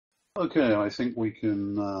Okay, I think we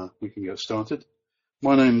can get started.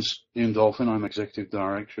 My name's Ian Dolphin. I'm Executive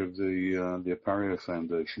Director of the Apereo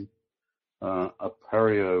Foundation.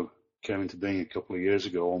 Apereo came into being a couple of years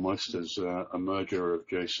ago, almost as a merger of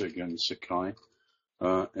JSIG and Sakai.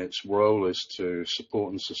 Its role is to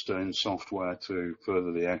support and sustain software to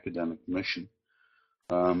further the academic mission.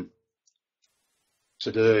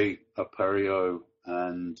 Today, Apereo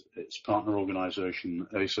and its partner organization,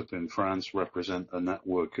 ASAP in France, represent a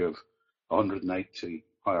network of 180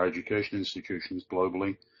 higher education institutions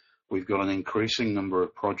globally. We've got an increasing number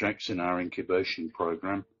of projects in our incubation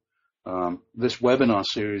program. This webinar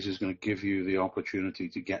series is going to give you the opportunity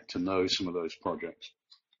to get to know some of those projects.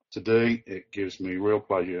 Today, it gives me real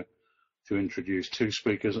pleasure to introduce two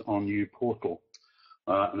speakers on uPortal.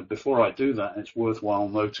 And before I do that, it's worthwhile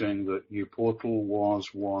noting that uPortal was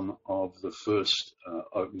one of the first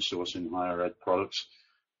open source in higher ed products,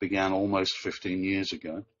 began almost 15 years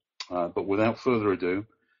ago. But without further ado,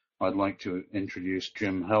 I'd like to introduce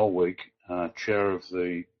Jim Helwig, chair of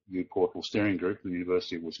the uPortal steering group at the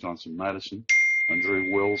University of Wisconsin-Madison, and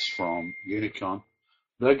Drew Wills from Unicon.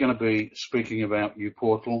 They're going to be speaking about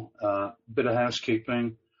uPortal. Bit of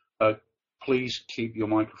housekeeping. Please keep your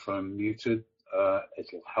microphone muted.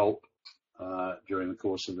 It'll help during the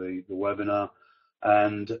course of the webinar.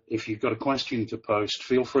 And if you've got a question to post,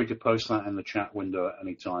 feel free to post that in the chat window at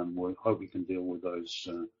any time. We hope we can deal with those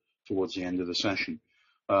towards the end of the session.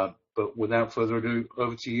 But without further ado,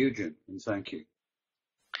 over to you, Jim, and thank you.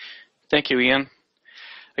 Thank you, Ian.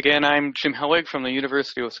 Again, I'm Jim Helwig from the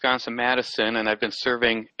University of Wisconsin-Madison, and I've been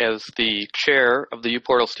serving as the chair of the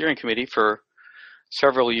uPortal Steering Committee for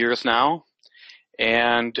several years now.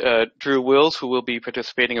 And Drew Wills, who will be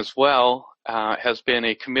participating as well, has been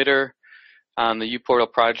a committer on the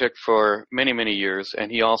uPortal project for many, many years,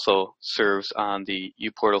 and he also serves on the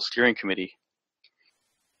uPortal Steering Committee.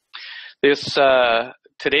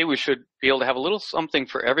 Today we should be able to have a little something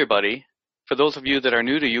for everybody. For those of you that are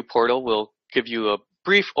new to uPortal, we'll give you a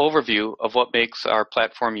brief overview of what makes our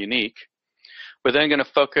platform unique. We're then going to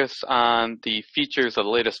focus on the features of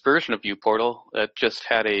the latest version of uPortal that just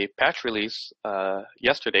had a patch release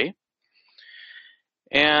yesterday.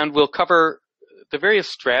 And we'll cover the various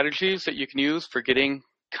strategies that you can use for getting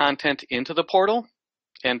content into the portal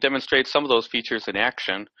and demonstrate some of those features in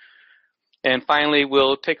action. And finally,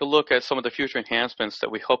 we'll take a look at some of the future enhancements that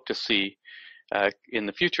we hope to see in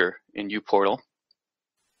the future in uPortal.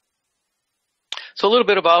 So a little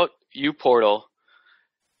bit about uPortal.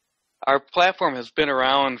 Our platform has been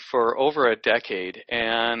around for over a decade,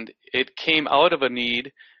 and it came out of a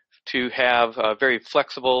need to have a very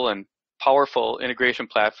flexible and powerful integration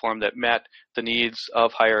platform that met the needs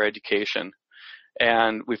of higher education.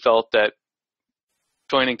 And we felt that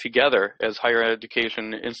joining together as higher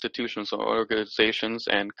education institutions, organizations,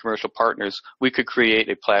 and commercial partners, we could create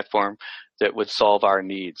a platform that would solve our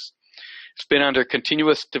needs. It's been under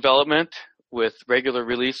continuous development with regular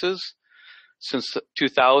releases since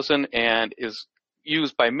 2000 and is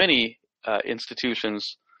used by many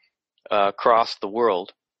institutions across the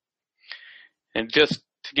world. And just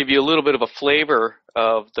to give you a little bit of a flavor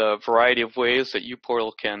of the variety of ways that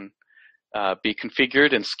uPortal can be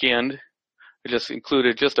configured and skinned, I just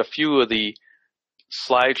included just a few of the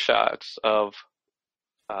slide shots of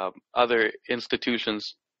other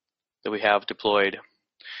institutions that we have deployed.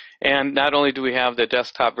 And not only do we have the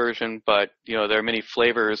desktop version, but there are many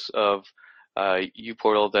flavors of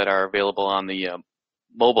uPortal that are available on the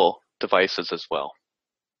mobile devices as well.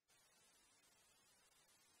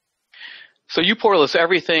 So uPortal is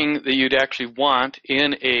everything that you'd actually want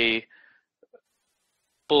in a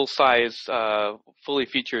full-size, fully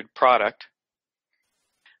featured product,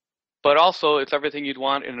 but also it's everything you'd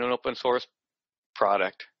want in an open source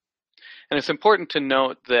product. And it's important to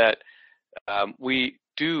note that we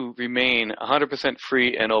do remain 100%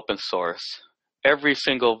 free and open source. Every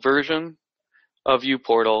single version of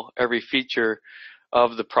uPortal, every feature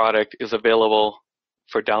of the product is available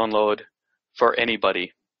for download for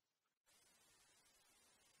anybody.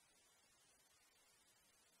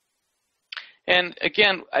 And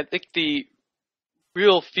again, I think the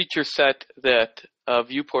real feature set of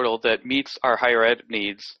uPortal that meets our higher ed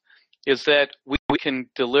needs is that we can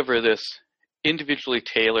deliver this individually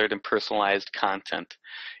tailored and personalized content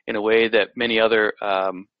in a way that many other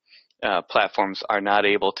platforms are not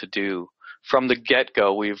able to do. From the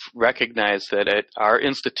get-go, we've recognized that at our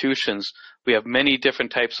institutions, we have many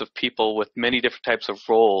different types of people with many different types of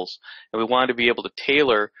roles, and we want to be able to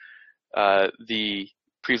tailor the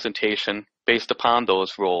presentation based upon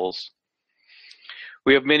those roles.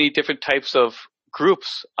 We have many different types of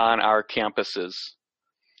groups on our campuses.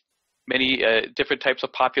 many different types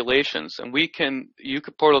of populations, and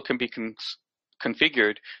uPortal can be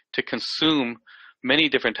configured to consume many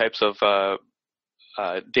different types of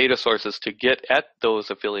data sources to get at those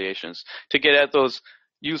affiliations, to get at those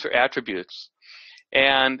user attributes,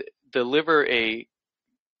 and deliver a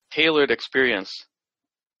tailored experience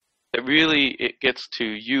that really it gets to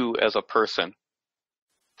you as a person.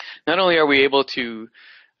 Not only are we able to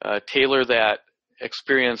tailor that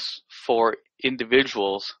experience for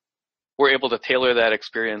individuals, we're able to tailor that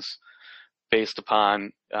experience based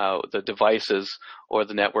upon the devices or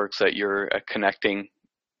the networks that you're connecting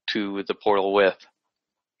to the portal with.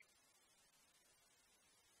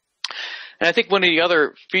 And I think one of the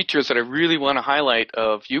other features that I really want to highlight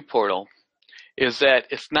of uPortal is that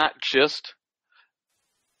it's not just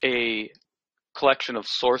a collection of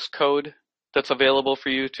source code that's available for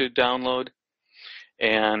you to download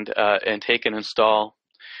and take and install.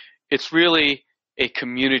 It's really a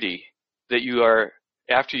community that you are,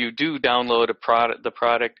 after you do download the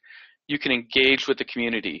product, you can engage with the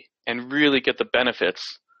community and really get the benefits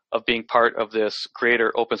of being part of this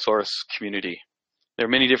greater open source community. There are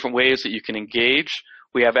many different ways that you can engage.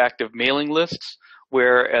 We have active mailing lists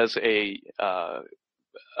where, as an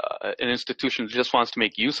institution that just wants to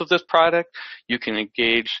make use of this product, you can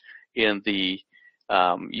engage in the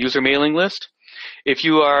user mailing list. If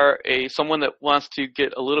you are someone that wants to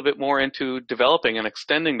get a little bit more into developing and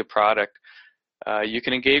extending the product, you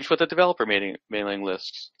can engage with the developer mailing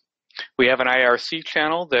lists. We have an IRC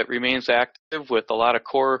channel that remains active with a lot of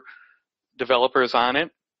core developers on it,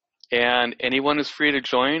 and anyone is free to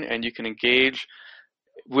join, and you can engage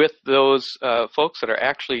with those folks that are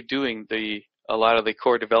actually doing a lot of the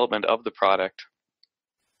core development of the product.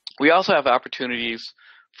 We also have opportunities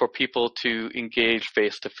for people to engage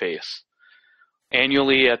face-to-face.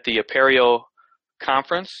 Annually at the Apereo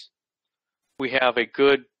conference, we have a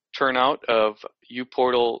good turnout of the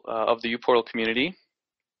uPortal community.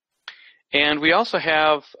 And we also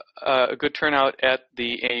have a good turnout at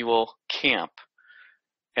the annual camp.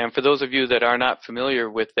 And for those of you that are not familiar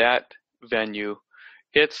with that venue,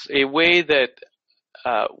 it's a way that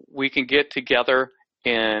we can get together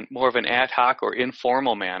in more of an ad hoc or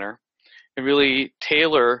informal manner and really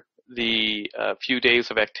tailor the few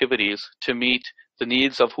days of activities to meet the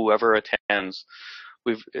needs of whoever attends.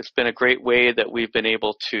 It's been a great way that we've been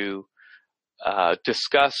able to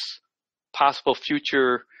discuss possible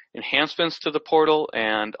future enhancements to the portal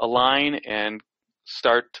and align and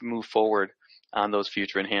start to move forward on those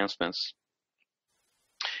future enhancements.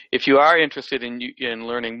 If you are interested in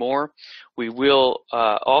learning more, we will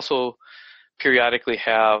also periodically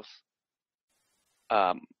have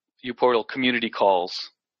uPortal community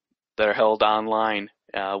calls that are held online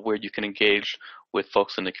where you can engage with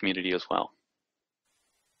folks in the community as well.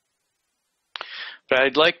 But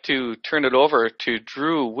I'd like to turn it over to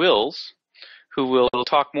Drew Wills, who will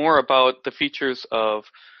talk more about the features of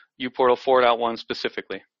uPortal 4.1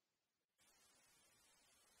 specifically.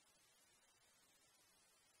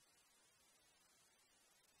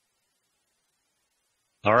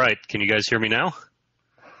 All right, can you guys hear me now?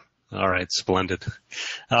 All right, splendid.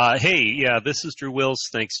 Hey, yeah, this is Drew Wills.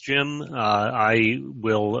 Thanks, Jim. I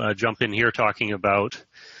will jump in here talking about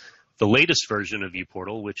the latest version of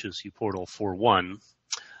uPortal, which is uPortal 4.1.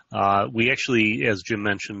 We actually, as Jim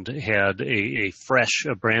mentioned, had a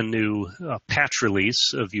brand new patch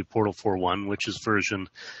release of uPortal 4.1, which is version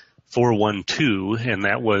 4.1.2, and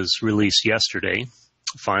that was released yesterday,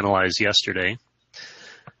 finalized yesterday.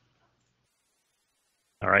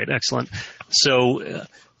 All right, excellent. So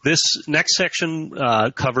this next section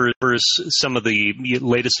covers some of the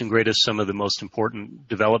latest and greatest, some of the most important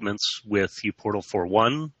developments with uPortal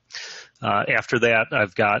 4.1. After that,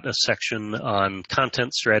 I've got a section on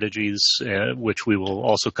content strategies, which we will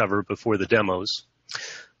also cover before the demos.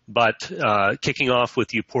 But kicking off with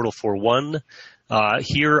uPortal 4.1,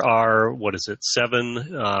 here are,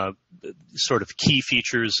 7 sort of key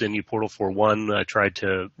features in uPortal 4.1. I tried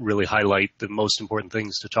to really highlight the most important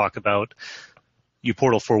things to talk about.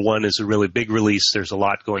 uPortal 4.1 is a really big release. There's a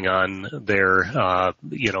lot going on there,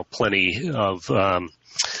 plenty of,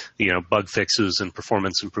 bug fixes and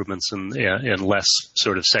performance improvements and less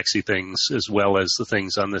sort of sexy things, as well as the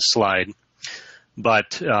things on this slide.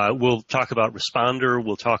 But we'll talk about Responder.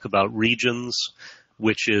 We'll talk about regions,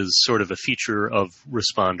 which is sort of a feature of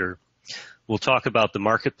Responder. We'll talk about the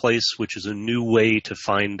marketplace, which is a new way to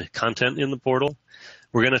find content in the portal.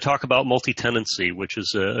 We're going to talk about multi-tenancy, which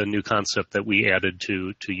is a new concept that we added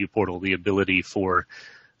to uPortal, the ability for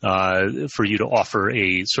you to offer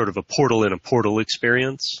a sort of a portal in a portal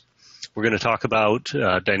experience. We're going to talk about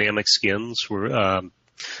dynamic skins.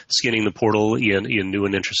 skinning the portal in new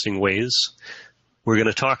and interesting ways. We're going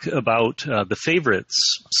to talk about the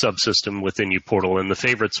favorites subsystem within uPortal and the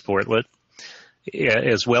favorites portlet,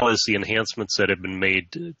 as well as the enhancements that have been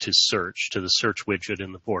made to the search widget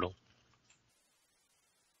in the portal.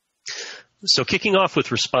 So kicking off with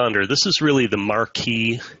Responder, this is really the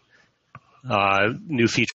marquee new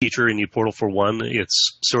feature in uPortal 4.1.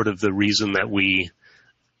 It's sort of the reason that we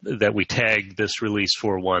tagged this release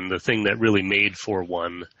 4.1, the thing that really made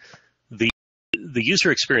 4.1. The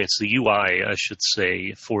user experience, the UI, I should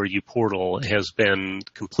say, for uPortal has been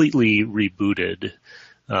completely rebooted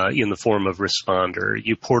in the form of Responder.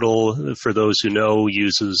 uPortal, for those who know,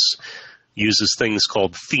 uses things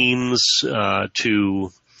called themes to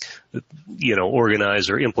organize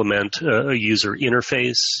or implement a user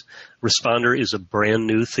interface. Responder is a brand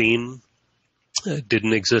new theme. It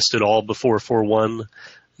didn't exist at all before 4.1.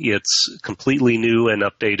 It's completely new and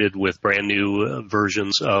updated with brand new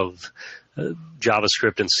versions of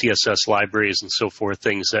JavaScript and CSS libraries and so forth,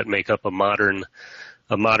 things that make up a modern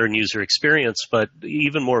user experience. But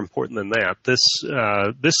even more important than that,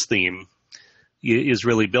 this theme is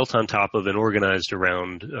really built on top of and organized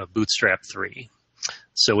around Bootstrap 3.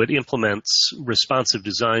 So it implements responsive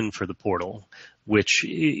design for the portal, which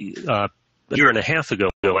a year and a half ago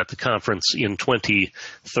at the conference in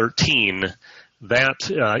 2013,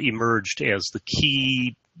 that emerged as the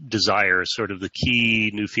key desire, sort of the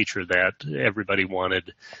key new feature that everybody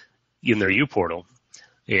wanted in their uPortal.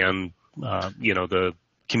 And, the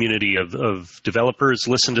community of developers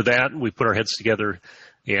listened to that. We put our heads together,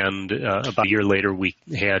 and about a year later, we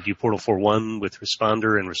had uPortal 4.1 with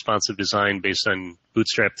Responder and responsive design based on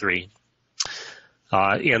Bootstrap 3.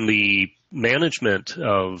 And the management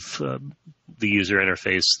of the user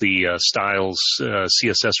interface, the styles,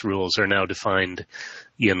 CSS rules are now defined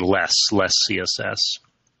in less CSS.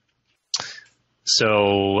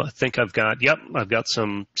 So I think I've got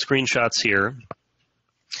some screenshots here.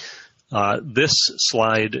 This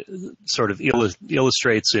slide sort of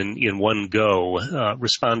illustrates in one go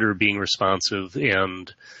Responder being responsive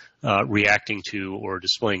and reacting to or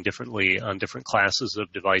displaying differently on different classes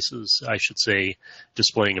of devices. I should say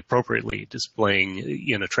displaying appropriately, displaying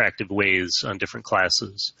in attractive ways on different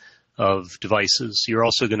classes of devices. You're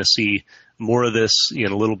also going to see more of this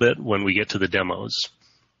in a little bit when we get to the demos.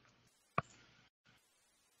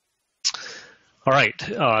 All right,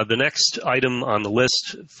 the next item on the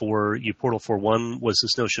list for uPortal 4.1 was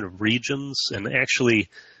this notion of regions. And actually,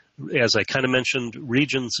 as I kind of mentioned,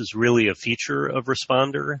 regions is really a feature of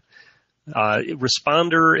Responder.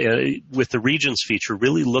 Responder, with the regions feature,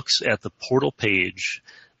 really looks at the portal page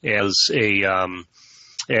as a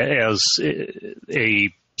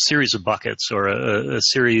series of buckets or a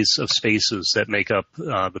series of spaces that make up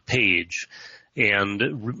the page. And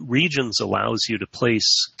regions allows you to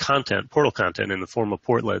place portal content in the form of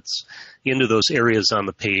portlets into those areas on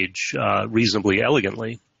the page reasonably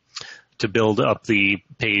elegantly to build up the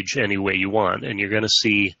page any way you want. And you're going to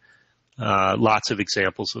see lots of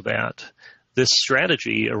examples of that. This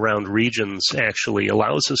strategy around regions actually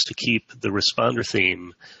allows us to keep the Responder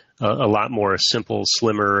theme a lot more simple,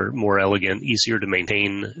 slimmer, more elegant, easier to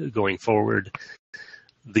maintain going forward.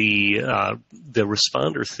 The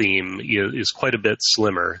Responder theme is quite a bit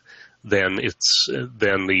slimmer than its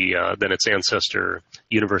ancestor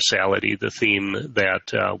Universality, the theme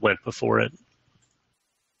that went before it.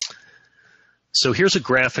 So here's a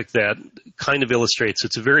graphic that kind of illustrates.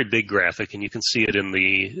 It's a very big graphic, and you can see it in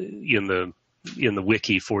the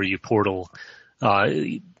wiki for uPortal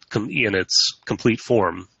in its complete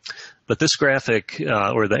form. But this graphic,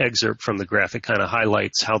 or the excerpt from the graphic, kind of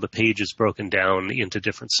highlights how the page is broken down into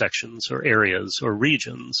different sections or areas or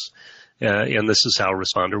regions. And this is how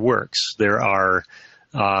Responder works. There are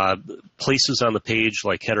places on the page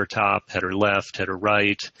like header top, header left, header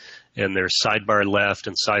right, and there's sidebar left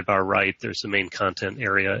and sidebar right. There's the main content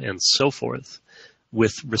area and so forth.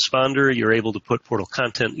 With Responder, you're able to put portal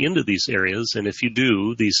content into these areas, and if you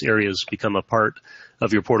do, these areas become a part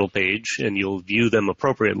of your portal page, and you'll view them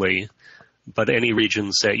appropriately, but any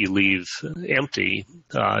regions that you leave empty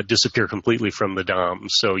disappear completely from the DOM,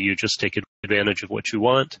 so you just take advantage of what you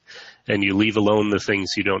want, and you leave alone the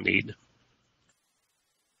things you don't need.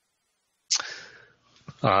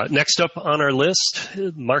 Next up on our list,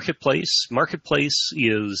 Marketplace. Marketplace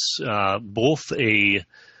is both a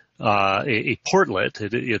portlet.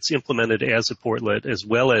 It's implemented as a portlet as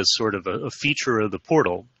well as sort of a feature of the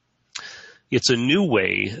portal. It's a new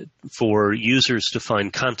way for users to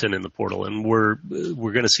find content in the portal, and we're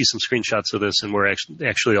going to see some screenshots of this, and we're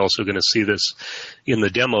actually also going to see this in the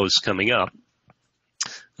demos coming up.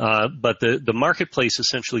 But the marketplace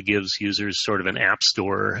essentially gives users sort of an app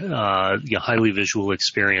store, highly visual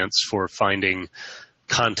experience for finding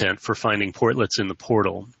content, for finding portlets in the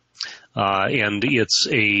portal. And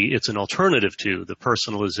it's an alternative to the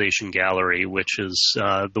personalization gallery, which is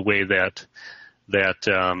the way that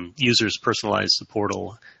users personalize the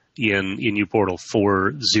portal in uPortal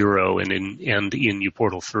 4.0 and in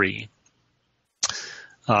uPortal 3.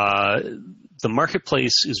 The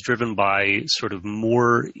marketplace is driven by sort of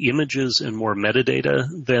more images and more metadata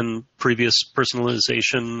than previous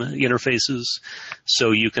personalization interfaces.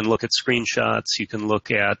 So you can look at screenshots, you can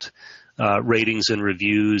look at ratings and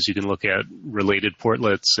reviews, you can look at related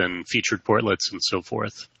portlets and featured portlets and so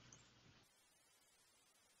forth.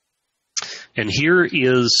 And here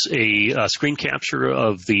is a screen capture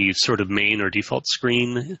of the sort of main or default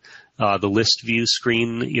screen, the list view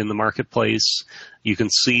screen in the marketplace. You can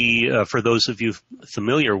see, for those of you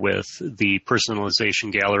familiar with the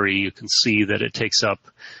personalization gallery, you can see that it takes up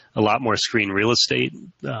a lot more screen real estate.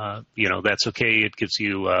 That's okay. It gives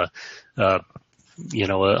you, a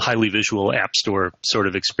highly visual app store sort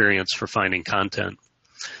of experience for finding content.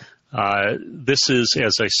 This is,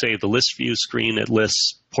 as I say, the list view screen. It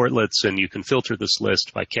lists portlets, and you can filter this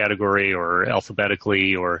list by category or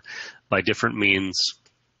alphabetically or by different means.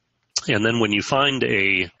 And then when you find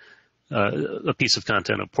a piece of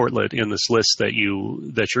content, a portlet in this list that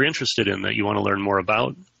you're interested in, that you want to learn more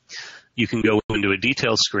about, you can go into a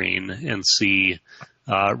detail screen and see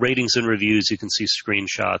ratings and reviews. You can see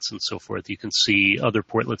screenshots and so forth. You can see other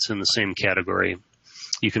portlets in the same category.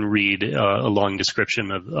 You can read a long description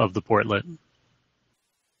of the portlet.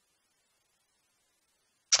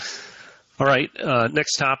 All right,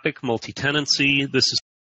 next topic, multi-tenancy. This is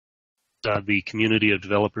the community of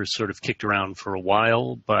developers sort of kicked around for a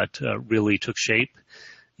while, but really took shape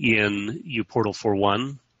in uPortal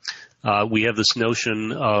 4.1. We have this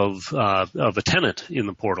notion of a tenant in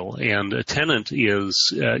the portal, and a tenant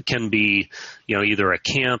can be either a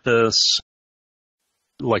campus,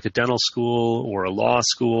 like a dental school or a law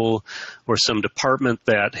school, or some department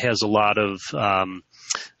that has a lot of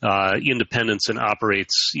independence and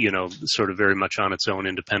operates, sort of very much on its own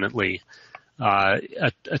independently.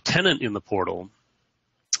 A tenant in the portal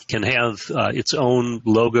can have its own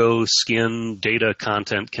logo, skin, data,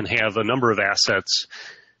 content, can have a number of assets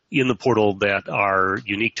in the portal that are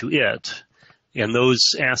unique to it. And those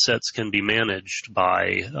assets can be managed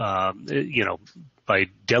by, by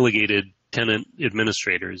delegated tenant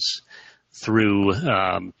administrators through,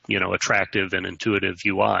 attractive and intuitive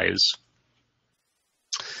UIs.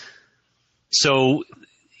 So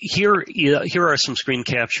here are some screen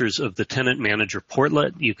captures of the tenant manager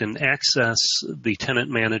portlet. You can access the tenant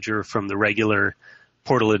manager from the regular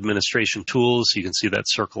portal administration tools. You can see that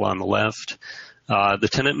circle on the left. The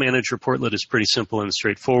tenant manager portlet is pretty simple and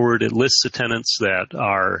straightforward. It lists the tenants that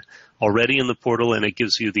are already in the portal, and it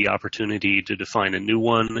gives you the opportunity to define a new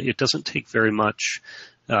one. It doesn't take very much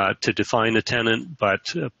to define a tenant,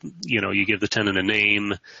 but you give the tenant a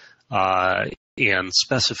name and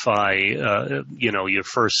specify your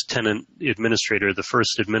first tenant administrator, the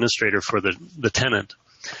first administrator for the tenant.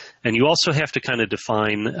 And you also have to kind of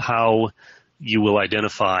define how you will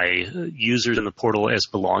identify users in the portal as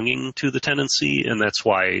belonging to the tenancy, and that's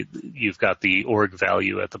why you've got the org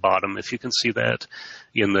value at the bottom, if you can see that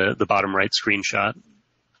in the bottom right screenshot.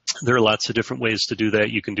 There are lots of different ways to do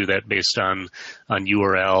that. You can do that based on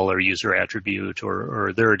URL or user attribute,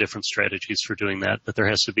 or there are different strategies for doing that, but there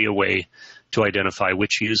has to be a way to identify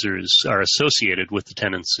which users are associated with the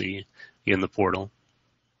tenancy in the portal.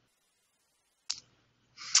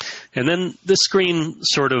 And then this screen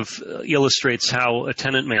sort of illustrates how a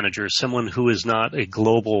tenant manager, someone who is not a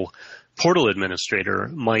global portal administrator,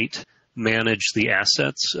 might manage the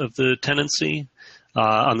assets of the tenancy.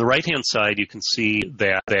 On the right-hand side, you can see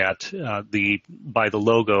that by the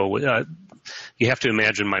logo, you have to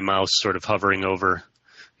imagine my mouse sort of hovering over.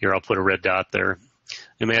 Here, I'll put a red dot there.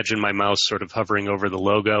 Imagine my mouse sort of hovering over the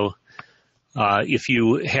logo. If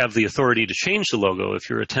you have the authority to change the logo, if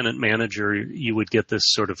you're a tenant manager, you would get this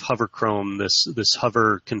sort of hover Chrome, this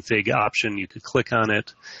hover config option. You could click on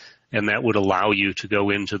it, and that would allow you to go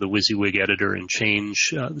into the WYSIWYG editor and change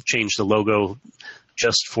the logo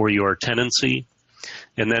just for your tenancy.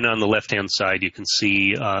 And then on the left-hand side, you can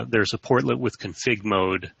see there's a portlet with config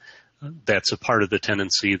mode that's a part of the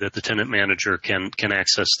tenancy that the tenant manager can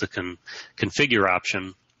access the configure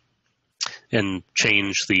option and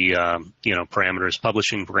change the parameters,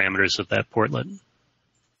 publishing parameters of that portlet.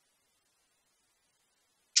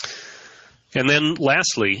 And then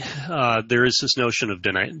lastly, there is this notion of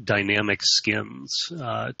dynamic skins.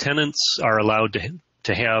 Tenants are allowed to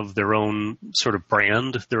to have their own sort of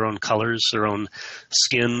brand, their own colors, their own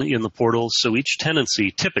skin in the portal. So each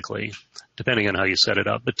tenancy, typically, depending on how you set it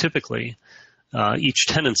up, but typically each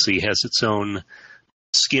tenancy has its own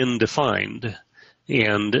skin defined,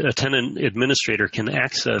 and a tenant administrator can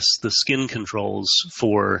access the skin controls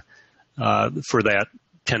for that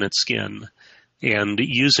tenant skin. And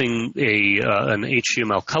using an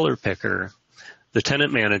HTML color picker, the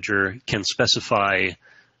tenant manager can specify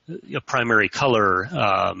a primary color,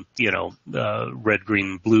 red,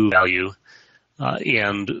 green, blue value,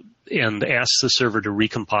 and ask the server to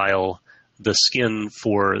recompile the skin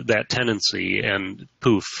for that tenancy, and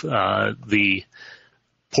poof, the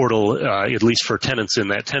portal, at least for tenants in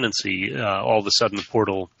that tenancy, all of a sudden the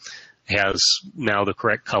portal has now the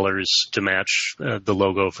correct colors to match the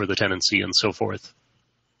logo for the tenancy and so forth.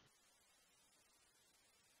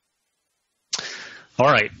 All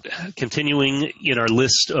right, continuing in our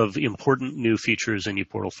list of important new features in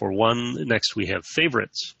uPortal 4.1, next we have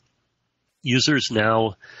favorites. Users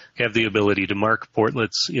now have the ability to mark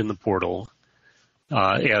portlets in the portal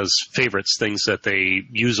as favorites, things that they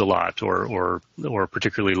use a lot or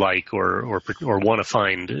particularly like or want to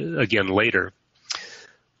find again later.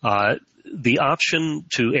 The option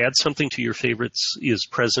to add something to your favorites is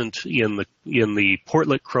present in the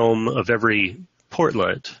portlet Chrome of every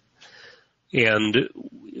portlet. And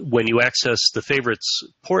when you access the favorites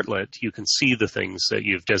portlet, you can see the things that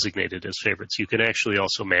you've designated as favorites. You can actually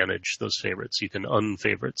also manage those favorites. You can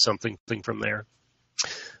unfavorite something from there.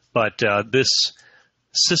 But this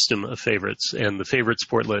system of favorites and the favorites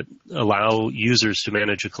portlet allow users to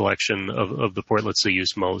manage a collection of the portlets they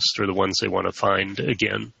use most, or the ones they want to find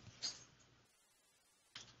again.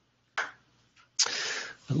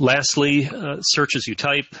 Lastly, search as you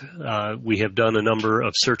type. We have done a number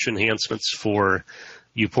of search enhancements for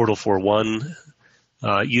uPortal 4.1.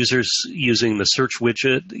 Users using the search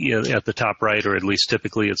widget at the top right, or at least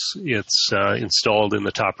typically it's installed in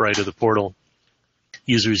the top right of the portal.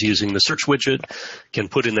 Users using the search widget can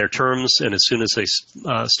put in their terms, and as soon as they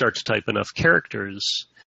start to type enough characters,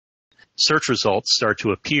 search results start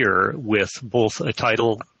to appear with both a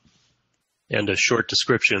title and a short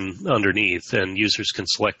description underneath, and users can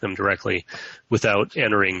select them directly without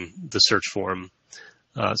entering the search form,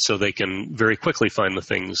 so they can very quickly find the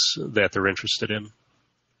things that they're interested in.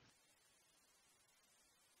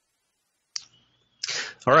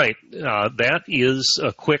 All right, that is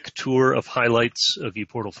a quick tour of highlights of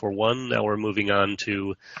uPortal 4.1. Now we're moving on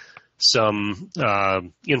to some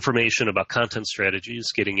information about content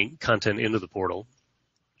strategies, getting content into the portal.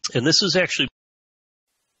 And this is actually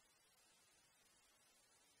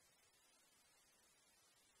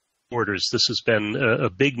orders. This has been a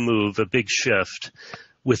big move, a big shift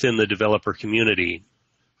within the developer community.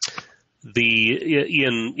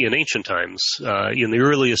 In ancient times, in the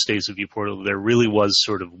earliest days of uPortal, there really was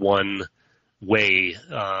sort of one way,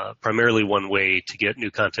 primarily one way to get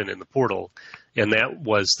new content in the portal, and that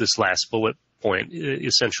was this last bullet point.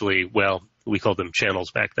 Essentially, well, we called them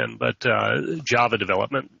channels back then, but Java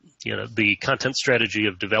development. The content strategy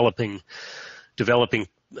of developing content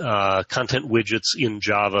widgets in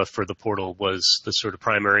Java for the portal was the sort of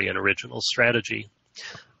primary and original strategy.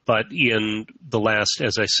 But in the last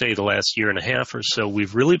year and a half or so,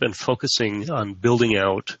 we've really been focusing on building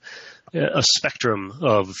out a spectrum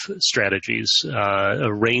of strategies,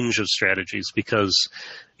 a range of strategies, because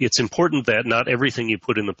it's important that not everything you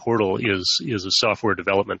put in the portal is a software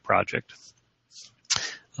development project.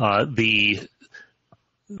 The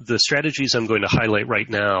strategies I'm going to highlight right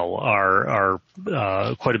now are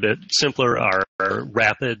quite a bit simpler, are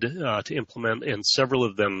rapid to implement, and several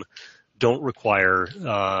of them don't require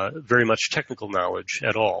very much technical knowledge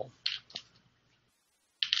at all.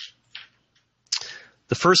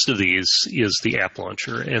 The first of these is the app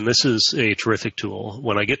launcher, and this is a terrific tool.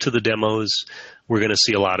 When I get to the demos, we're going to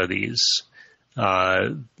see a lot of these.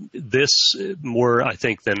 This, more I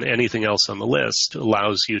think than anything else on the list,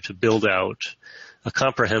 allows you to build out a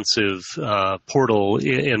comprehensive portal,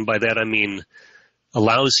 and by that I mean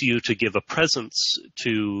allows you to give a presence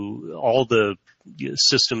to all the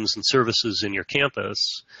systems and services in your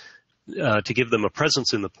campus, to give them a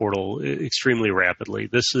presence in the portal extremely rapidly.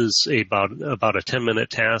 This is about a 10-minute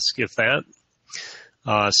task, if that.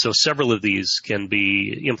 So several of these can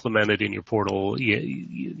be implemented in your portal,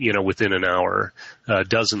 within an hour,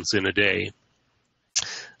 dozens in a day.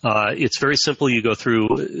 It's very simple. You go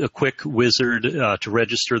through a quick wizard to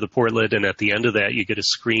register the portlet, and at the end of that, you get a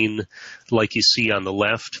screen like you see on the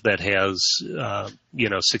left that has,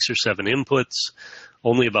 6 or 7 inputs.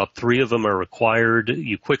 Only about 3 of them are required.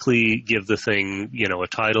 You quickly give the thing, a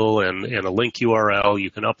title and a link URL. You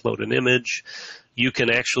can upload an image. you can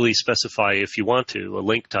actually specify, if you want to, a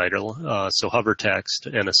link title, so hover text,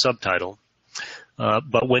 and a subtitle.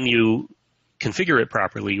 But when you configure it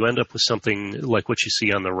properly, you end up with something like what you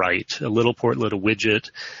see on the right, a little portlet, a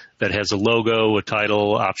widget that has a logo, a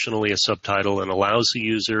title, optionally a subtitle, and allows the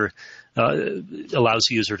user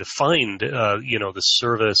to find the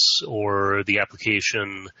service or the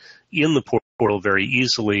application in the portal very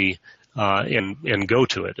easily and go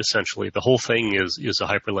to it. Essentially, the whole thing is a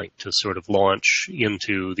hyperlink to sort of launch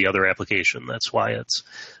into the other application. That's why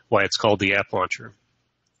it's called the app launcher.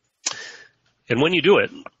 And when you do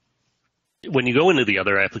it, when you go into the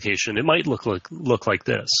other application, it might look like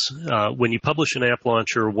this. When you publish an app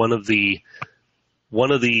launcher, one of the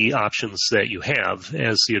options that you have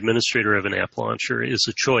as the administrator of an app launcher is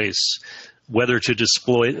a choice whether to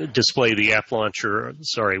display the app launcher,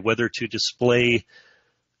 whether to display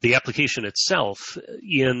the application itself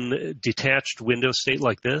in detached window state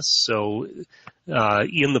like this. So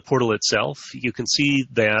in the portal itself, you can see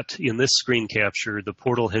that in this screen capture, the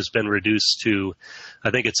portal has been reduced to, I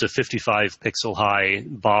think it's a 55 pixel high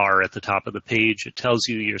bar at the top of the page. It tells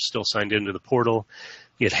you you're still signed into the portal.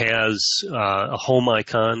 It has a home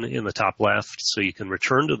icon in the top left, so you can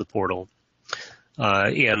return to the portal.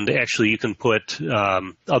 And actually, you can put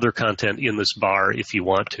other content in this bar if you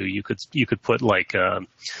want to. You could put like a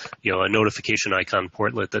notification icon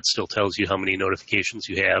portlet that still tells you how many notifications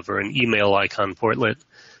you have, or an email icon portlet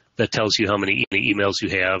that tells you how many emails you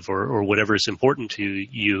have, or whatever is important to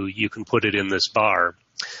you. You can put it in this bar.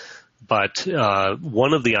 But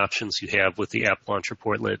one of the options you have with the app launcher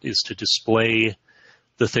portlet is to display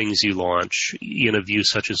the things you launch in a view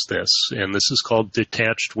such as this. And this is called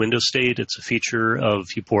detached window state. It's a feature of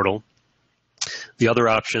uPortal. The other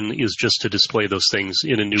option is just to display those things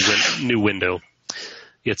in a new window.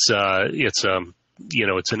 It's an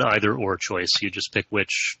either or choice. You just pick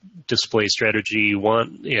which display strategy you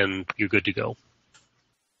want and you're good to go.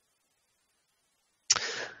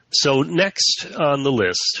 So next on the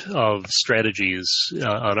list of strategies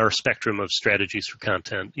on our spectrum of strategies for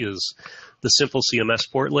content is the simple CMS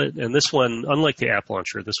portlet. And this one, unlike the app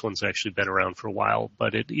launcher, this one's actually been around for a while,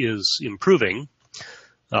 but it is improving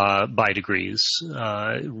by degrees.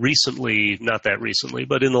 Recently, not that recently,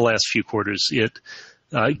 but in the last few quarters, it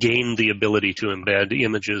gained the ability to embed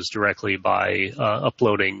images directly by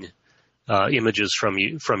uploading images from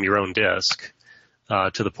your own disk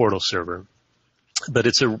to the portal server. But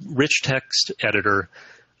it's a rich text editor.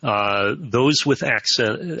 Those with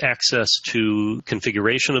access to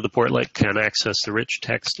configuration of the portlet can access the rich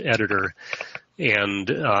text editor and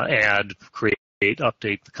add, create,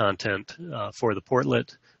 update the content for the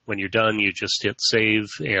portlet. When you're done, you just hit save,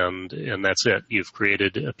 and that's it. You've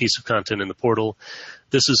created a piece of content in the portal.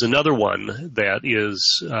 This is another one that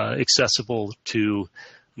is accessible to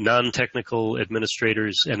non-technical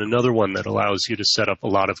administrators, and another one that allows you to set up a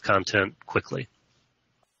lot of content quickly.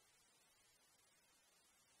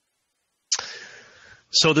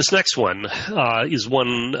 So this next one is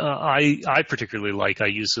one I particularly like. I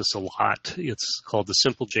use this a lot. It's called the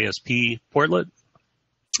Simple JSP portlet,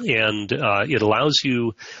 and it allows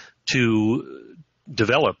you to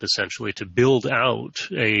develop, essentially, to build out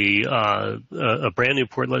a brand new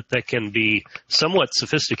portlet that can be somewhat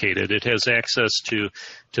sophisticated. It has access to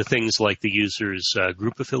things like the user's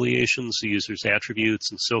group affiliations, the user's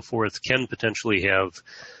attributes, and so forth. Can potentially have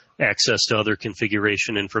access to other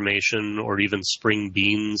configuration information or even spring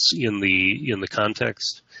beans in the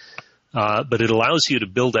context. But it allows you to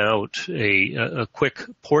build out a quick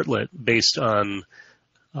portlet based on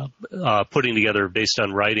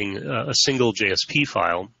writing a single JSP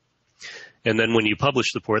file. And then when you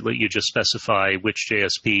publish the portlet, you just specify which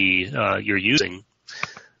JSP you're using.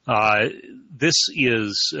 I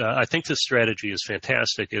think this strategy is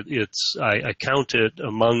fantastic. I count it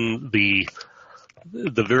among the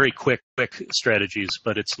very quick strategies,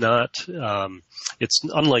 but it's not. It's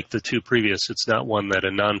unlike the two previous. It's not one that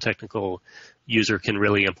a non-technical user can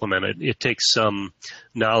really implement. It takes some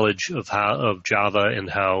knowledge of Java and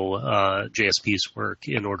how JSPs work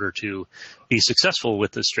in order to be successful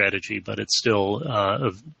with this strategy. But it's still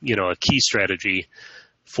a key strategy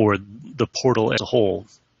for the portal as a whole.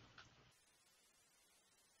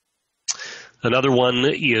 Another one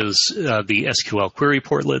is the SQL query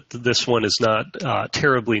portlet. This one is not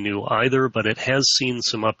terribly new either, but it has seen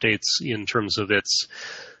some updates in terms of its,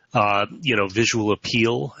 visual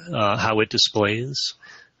appeal, how it displays.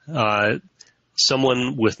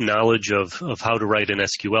 Someone with knowledge of how to write an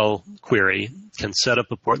SQL query can set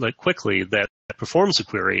up a portlet quickly that performs a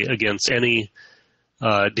query against any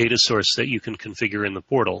data source that you can configure in the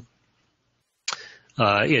portal.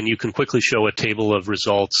 And you can quickly show a table of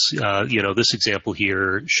results. This example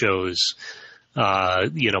here shows,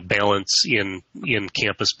 balance in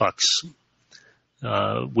campus bucks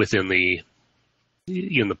in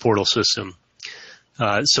the portal system.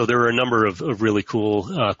 So there are a number of really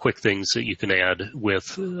cool quick things that you can add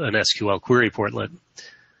with an SQL query portlet.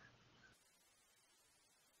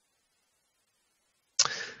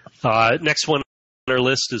 Next one on our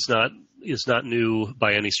list is not new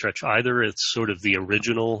by any stretch either. It's sort of the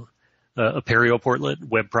original Apereo portlet,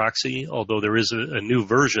 web proxy, although there is a new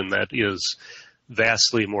version that is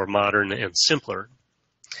vastly more modern and simpler.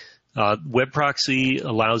 Web proxy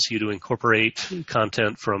allows you to incorporate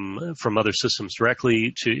content from other systems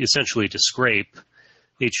directly to scrape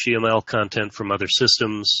HTML content from other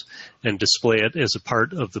systems and display it as a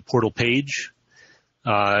part of the portal page.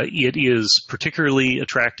 It is particularly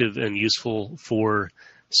attractive and useful for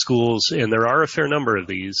schools, and there are a fair number of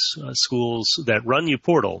these schools that run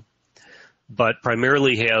uPortal, but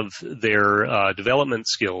primarily have their development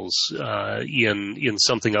skills in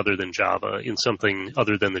something other than Java, in something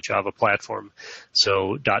other than the Java platform.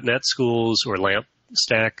 So .NET schools or LAMP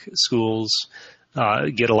stack schools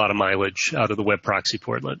get a lot of mileage out of the web proxy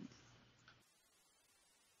portlet.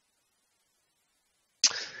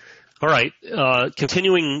 All right,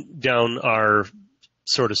 continuing down our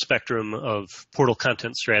sort of spectrum of portal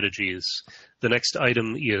content strategies, the next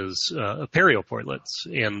item is Apereo portlets,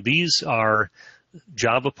 and these are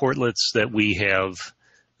Java portlets that we have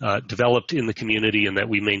developed in the community and that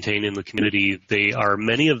we maintain in the community.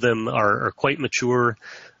 Many of them are quite mature.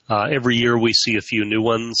 Every year we see a few new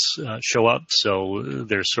ones show up, so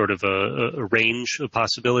there's sort of a range of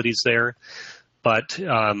possibilities there. But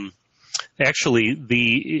actually,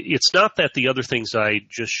 it's not that the other things I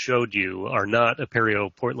just showed you are not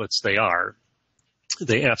Apereo portlets. They are.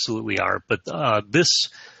 They absolutely are. But this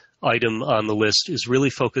item on the list is really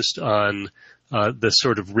focused on the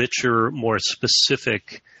sort of richer, more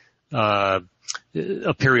specific Apereo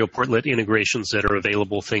portlet integrations that are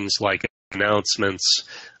available, things like announcements,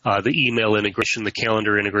 the email integration, the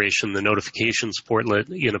calendar integration, the notifications portlet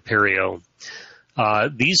in Apereo.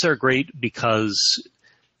 These are great because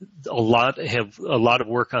a lot of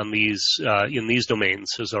work on these in these domains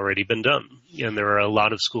has already been done, and there are a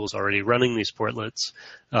lot of schools already running these portlets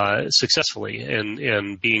successfully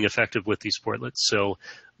and being effective with these portlets. So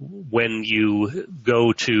when you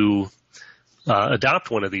go to adopt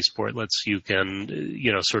one of these portlets, you can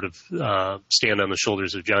sort of stand on the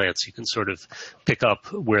shoulders of giants. You can sort of pick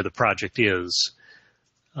up where the project is,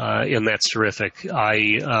 and that's terrific.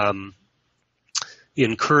 I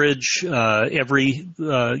encourage every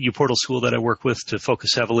uPortal school that I work with to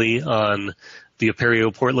focus heavily on the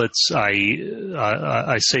Apereo portlets.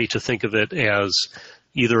 I say to think of it as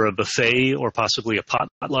either a buffet or possibly a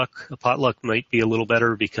potluck. A potluck might be a little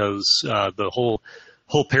better because the whole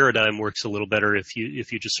paradigm works a little better if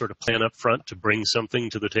you just sort of plan up front to bring something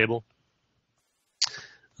to the table.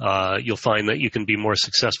 You'll find that you can be more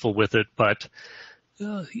successful with it, but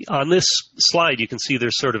on this slide, you can see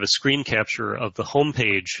there's sort of a screen capture of the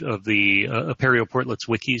homepage of the Apereo Portlets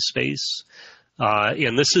wiki space.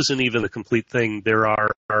 And this isn't even the complete thing.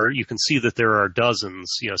 You can see that there are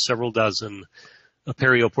dozens, several dozen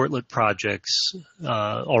Apereo Portlet projects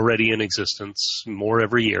already in existence, more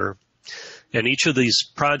every year. And each of these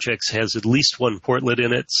projects has at least one portlet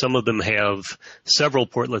in it. Some of them have several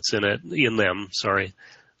portlets in them.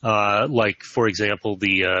 Like, for example,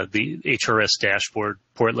 the HRS dashboard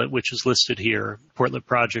portlet, which is listed here, portlet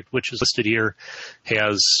project, which is listed here,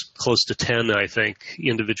 has close to 10, I think,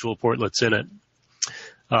 individual portlets in it.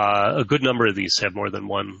 A good number of these have more than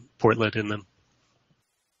one portlet in them.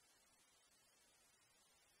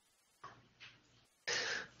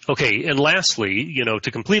 Okay, and lastly,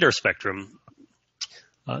 to complete our spectrum,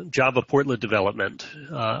 Java portlet development.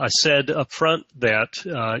 I said up front that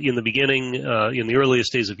in the beginning, in the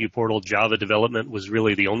earliest days of uPortal, Java development was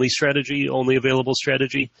really the only available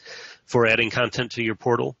strategy for adding content to your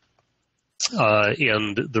portal.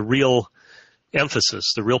 And the real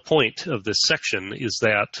emphasis, the real point of this section is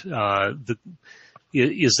that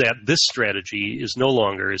this strategy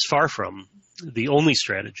is far from the only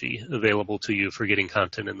strategy available to you for getting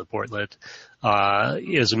content in the portlet.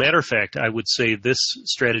 As a matter of fact, I would say this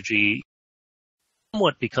strategy is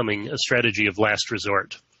somewhat becoming a strategy of last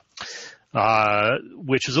resort,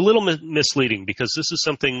 which is a little misleading because this is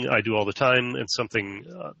something I do all the time and something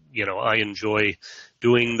I enjoy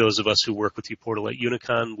doing. Those of us who work with uPortal at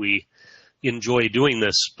Unicon, we enjoy doing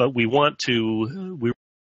this, but we want to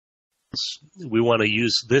We want to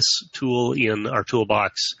use this tool in our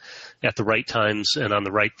toolbox at the right times and on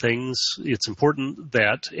the right things. It's important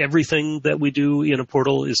that everything that we do in a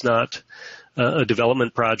portal is not a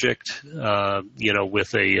development project,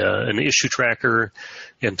 with an issue tracker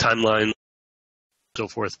and timeline and so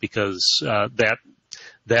forth, because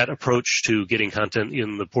that approach to getting content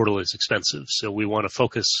in the portal is expensive. So we want to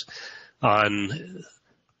focus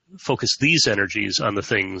these energies on the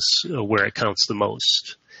things where it counts the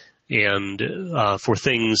most. And for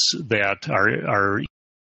things that are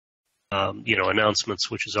announcements,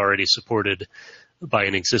 which is already supported by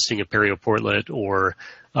an existing Apereo portlet, or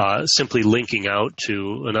simply linking out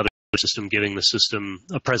to another system, giving the system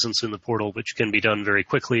a presence in the portal, which can be done very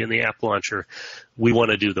quickly in the app launcher. We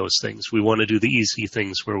want to do those things. We want to do the easy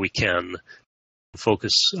things where we can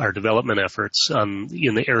focus our development efforts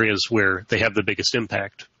in the areas where they have the biggest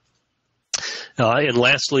impact. And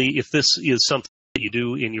lastly, if this is something that you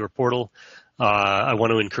do in your portal, I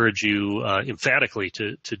want to encourage you emphatically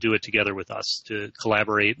to do it together with us, to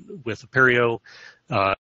collaborate with Apereo,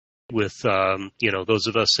 with those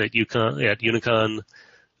of us at Unicon,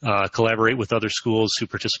 collaborate with other schools who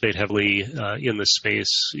participate heavily in this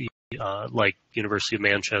space, like University of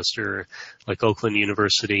Manchester, like Oakland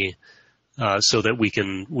University, so that we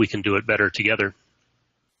can do it better together.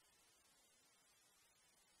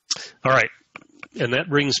 All right, and that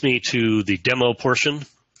brings me to the demo portion.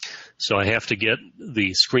 So I have to get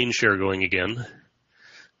the screen share going again.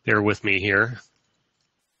 Bear with me here.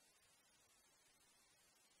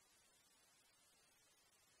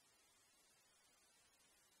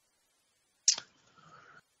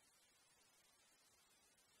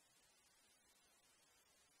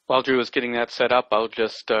 While Drew is getting that set up, I'll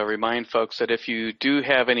just remind folks that if you do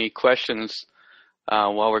have any questions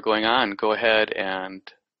while we're going on, go ahead and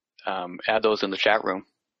add those in the chat room.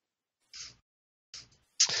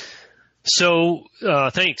 So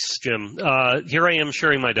thanks, Jim. Here I am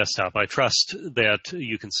sharing my desktop. I trust that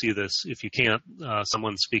you can see this. If you can't,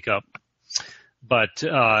 someone speak up. But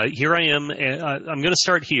here I am. I'm going to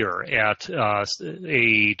start here at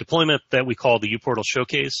a deployment that we call the uPortal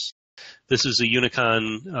Showcase. This is a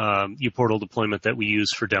Unicon uPortal deployment that we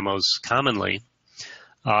use for demos commonly.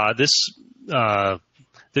 This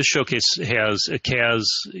showcase has a CAS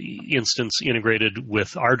instance integrated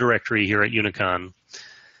with our directory here at Unicon.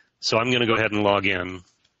 So I'm going to go ahead and log in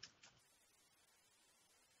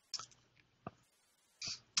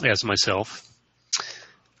as myself.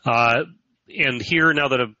 And here, now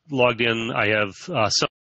that I've logged in, I have some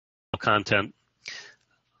content.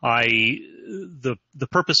 The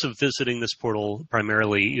purpose of visiting this portal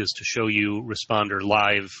primarily is to show you Responder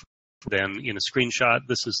live, then in a screenshot.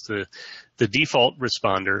 This is the default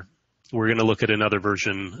Responder. We're going to look at another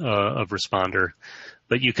version of Responder,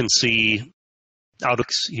 but you can see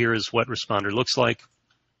here is what Responder looks like.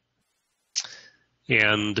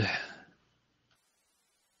 And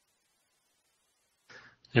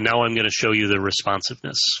now I'm going to show you the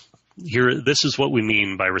responsiveness. Here, this is what we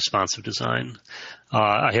mean by responsive design.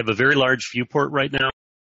 I have a very large viewport right now,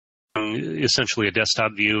 essentially a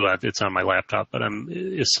desktop view. It's on my laptop, but I'm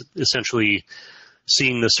essentially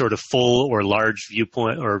seeing the sort of full or large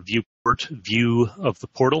viewport view of the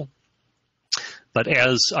portal. But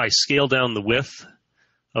as I scale down the width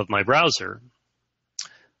of my browser,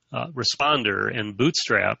 Responder and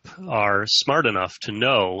Bootstrap are smart enough to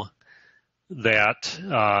know that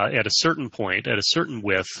at a certain point, at a certain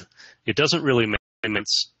width, it doesn't really make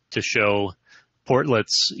sense to show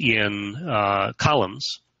portlets in columns.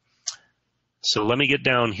 So let me get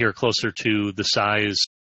down here closer to the size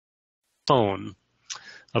phone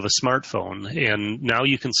of a smartphone, and now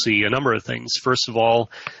you can see a number of things. First of all,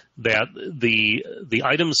 that the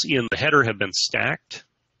items in the header have been stacked.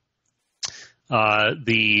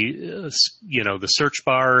 The search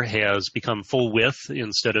bar has become full width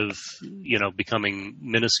instead of becoming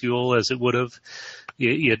minuscule as it would have.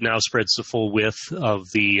 It now spreads the full width of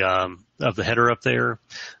the header up there.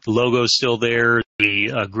 The logo is still there.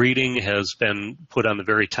 The greeting has been put on the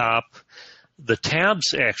very top. The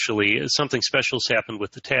tabs, actually, something special has happened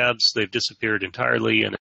with the tabs. They've disappeared entirely,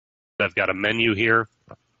 and I've got a menu here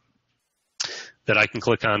that I can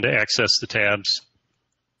click on to access the tabs.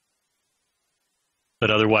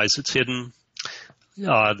 But otherwise it's hidden.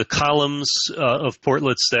 The columns of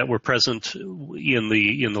portlets that were present in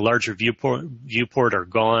the larger viewport are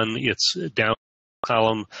gone. It's down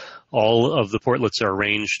column. All of the portlets are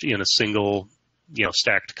arranged in a single,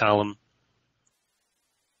 stacked column.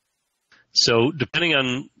 So depending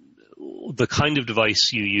on the kind of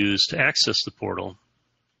device you use to access the portal,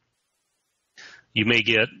 you may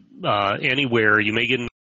get anywhere. You may get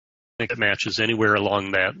it matches anywhere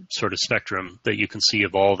along that sort of spectrum that you can see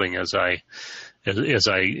evolving as I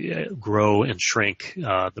grow and shrink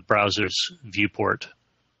the browser's viewport.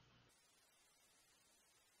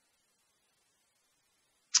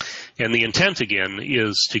 And the intent, again,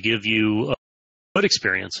 is to give you a good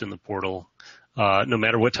experience in the portal, no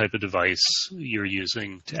matter what type of device you're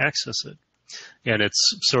using to access it. And it's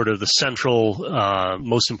sort of the central,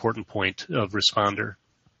 most important point of Responder.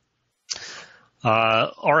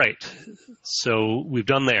 All right, so we've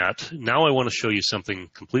done that. Now I want to show you something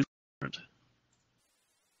completely different.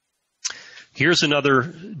 Here's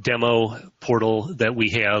another demo portal that we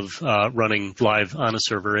have running live on a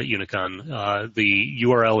server at Unicon. The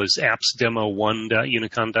URL is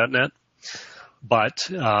appsdemo1.unicon.net, but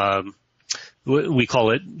we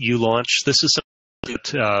call it ULaunch. This is something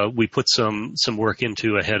that we put some work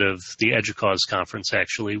into ahead of the EDUCAUSE conference,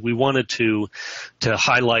 actually. We wanted to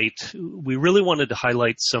highlight, we really wanted to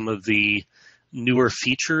highlight some of the newer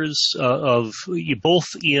features of both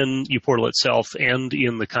in uPortal itself and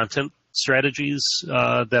in the content strategies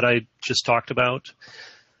that I just talked about.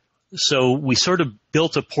 So we sort of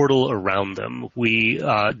built a portal around them. We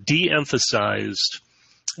de-emphasized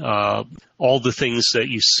all the things that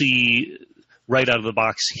you see right out of the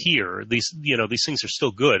box here. These things are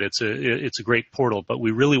still good. It's a great portal, but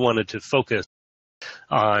we really wanted to focus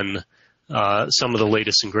on some of the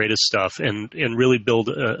latest and greatest stuff and really build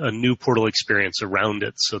a new portal experience around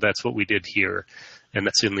it. So that's what we did here, and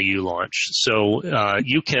that's in the ULaunch. So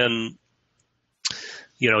you can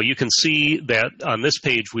see that on this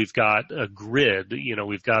page we've got a grid.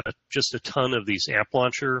 We've got just a ton of these app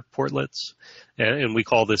launcher portlets, and we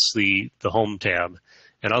call this the Home tab.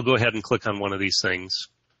 And I'll go ahead and click on one of these things.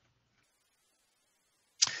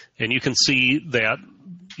 And you can see that,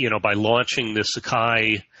 by launching the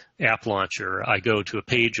Sakai app launcher, I go to a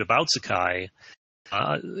page about Sakai,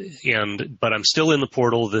 but I'm still in the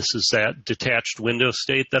portal. This is that detached window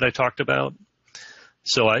state that I talked about.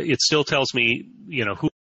 So it still tells me, who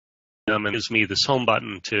I am and gives me this home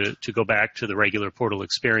button to go back to the regular portal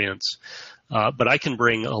experience. But I can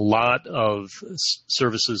bring a lot of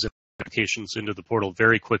services and applications into the portal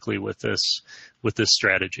very quickly with this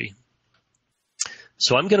strategy.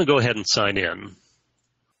 So I'm going to go ahead and sign in.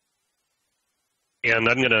 And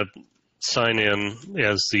I'm going to sign in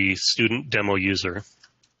as the student demo user,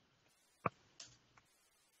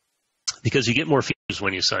 because you get more features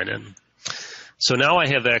when you sign in. So now I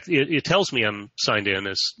have that. It tells me I'm signed in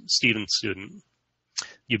as Stephen Student,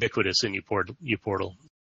 ubiquitous in uPortal.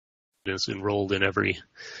 It is enrolled in every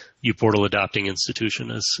uPortal adopting institution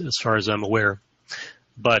as far as I'm aware.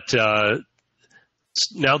 But now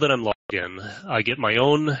that I'm logged in, I get my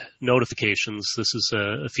own notifications. This is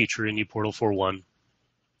a feature in uPortal 4.1,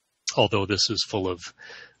 although this is full of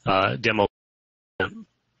demo.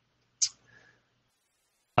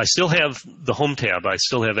 I still have the Home tab. I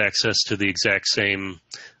still have access to the exact same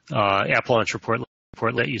app launcher portlet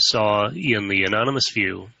that you saw in the anonymous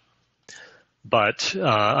view. But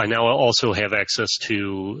I now also have access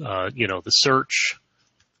to, the search.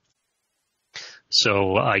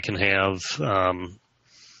 So I can have,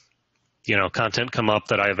 content come up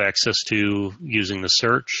that I have access to using the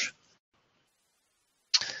search.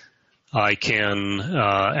 I can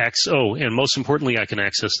and most importantly, I can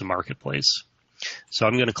access the marketplace. So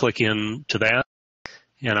I'm going to click into that,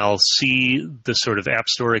 and I'll see the sort of App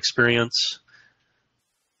Store experience.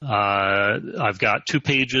 I've got 2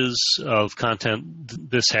 pages of content.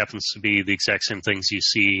 This happens to be the exact same things you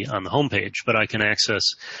see on the home page, but I can access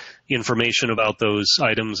information about those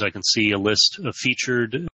items. I can see a list of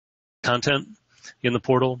featured content in the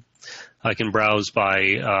portal. I can browse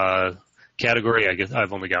by category. I guess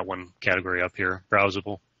I've only got one category up here,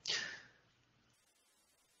 browsable.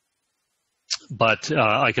 But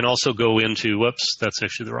I can also go into, whoops, that's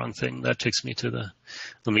actually the wrong thing. That takes me to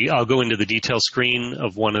I'll go into the detail screen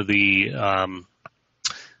of one of these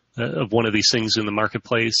things in the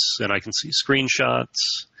marketplace, and I can see screenshots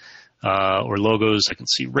or logos. I can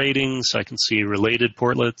see ratings. I can see related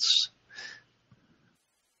portlets.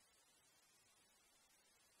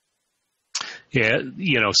 Yeah,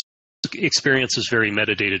 experience is very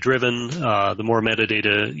metadata driven. The more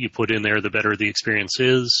metadata you put in there, the better the experience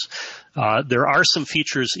is. There are some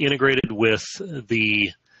features integrated with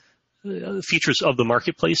the features of the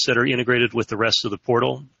marketplace that are integrated with the rest of the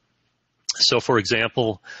portal. So, for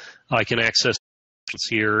example, I can access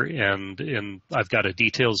here, and I've got a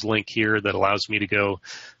details link here that allows me to go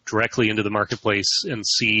directly into the marketplace and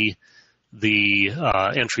see the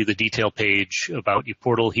the detail page about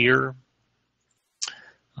uPortal here.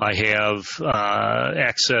 I have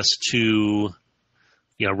access to,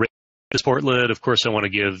 this portlet, of course, I want to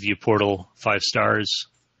give uPortal 5 stars.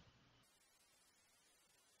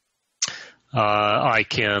 I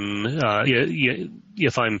can,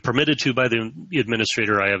 if I'm permitted to by the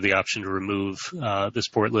administrator, I have the option to remove this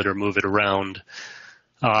portlet or move it around.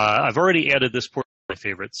 I've already added this portlet to my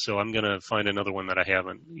favorites, so I'm going to find another one that I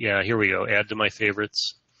haven't. Yeah, here we go. Add to my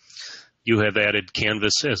favorites. You have added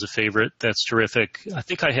Canvas as a favorite. That's terrific. I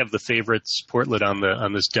think I have the favorites portlet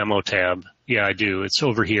on this demo tab. Yeah, I do. It's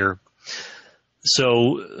over here.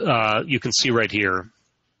 So you can see right here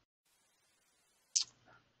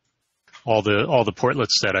all the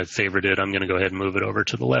portlets that I've favorited. I'm going to go ahead and move it over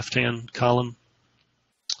to the left-hand column.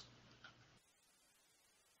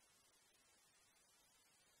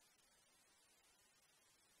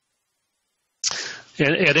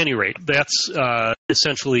 At any rate, that's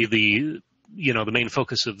essentially the main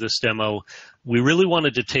focus of this demo. We really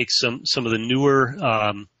wanted to take some of the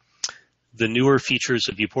newer features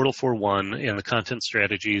of uPortal 4.1 and the content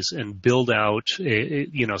strategies and build out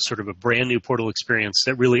sort of a brand new portal experience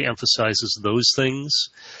that really emphasizes those things.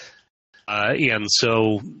 And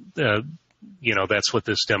so that's what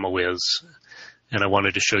this demo is, and I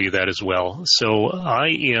wanted to show you that as well. So I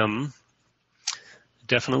am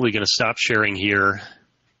definitely going to stop sharing here.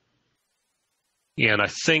 And I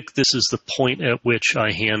think this is the point at which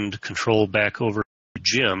I hand control back over to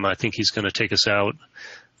Jim. I think he's going to take us out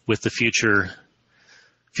with the future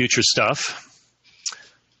stuff.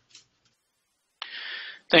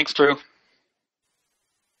 Thanks, Drew.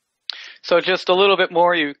 So just a little bit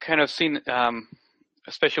more, you've kind of seen,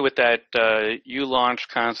 especially with that U-launch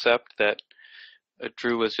concept that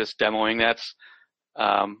Drew was just demoing. That's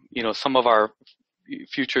some of our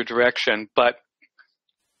future direction. But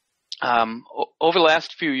over the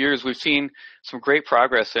last few years, we've seen some great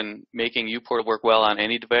progress in making uPortal work well on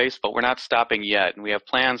any device, but we're not stopping yet. And we have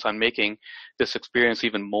plans on making this experience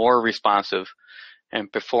even more responsive and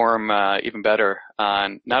perform even better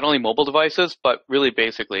on not only mobile devices, but really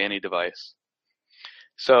basically any device.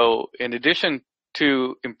 So in addition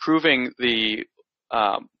to improving the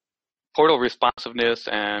portal responsiveness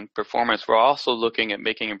and performance, we're also looking at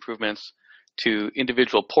making improvements to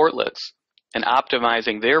individual portlets and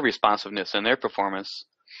optimizing their responsiveness and their performance.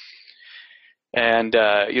 And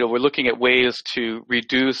we're looking at ways to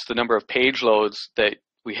reduce the number of page loads that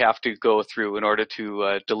we have to go through in order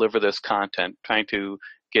to deliver this content, trying to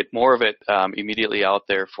get more of it immediately out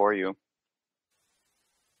there for you.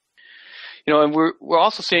 And we're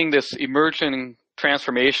also seeing this emerging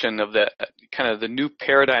transformation of the kind of the new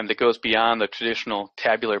paradigm that goes beyond the traditional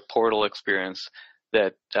tabular portal experience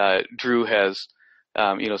that Drew has,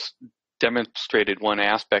 demonstrated one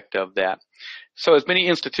aspect of that. So as many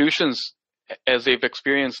institutions, as they've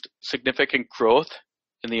experienced significant growth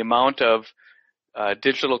in the amount of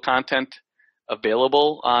digital content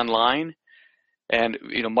available online, and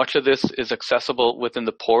much of this is accessible within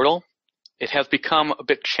the portal, it has become a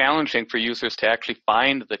bit challenging for users to actually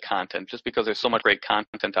find the content just because there's so much great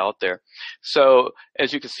content out there. So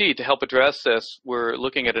as you can see, to help address this, we're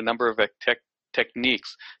looking at a number of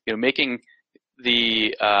techniques, making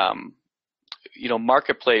the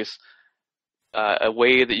marketplace a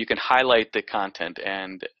way that you can highlight the content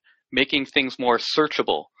and making things more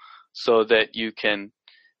searchable so that you can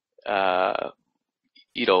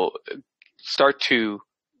start to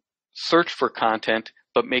search for content,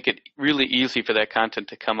 but make it really easy for that content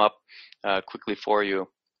to come up quickly for you.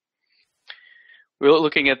 We're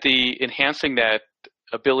looking at enhancing that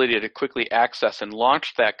ability to quickly access and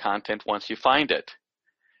launch that content once you find it.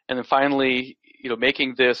 And then finally,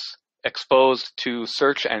 making this exposed to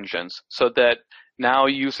search engines so that now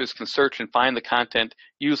users can search and find the content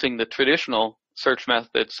using the traditional search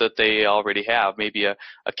methods that they already have, maybe a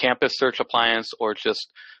campus search appliance or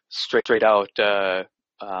just straight out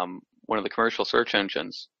one of the commercial search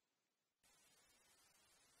engines.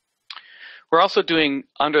 We're also doing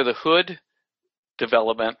under the hood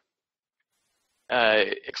development,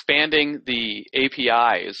 expanding the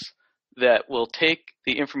APIs that will take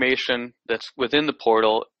the information that's within the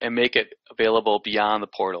portal and make it available beyond the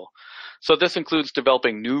portal. So this includes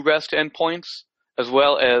developing new REST endpoints as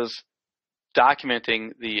well as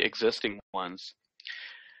documenting the existing ones.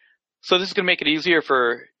 So this is going to make it easier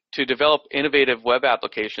to develop innovative web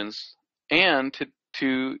applications and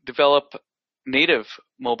to develop native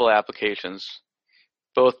mobile applications,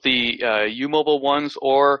 both the uMobile ones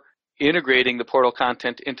or integrating the portal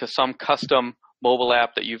content into some custom mobile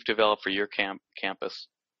app that you've developed for your campus.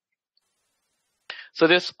 So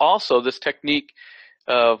this technique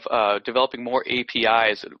of developing more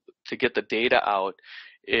APIs to get the data out,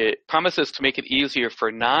 it promises to make it easier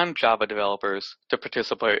for non-Java developers to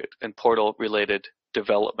participate in portal-related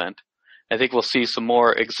development. I think we'll see some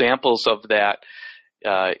more examples of that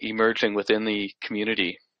emerging within the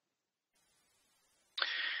community.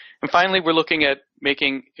 And finally, we're looking at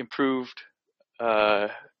making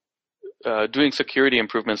doing security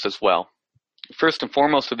improvements as well. First and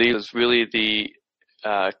foremost of these is really the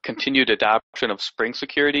continued adoption of Spring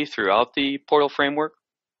Security throughout the Portal framework.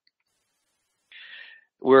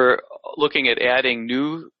 We're looking at adding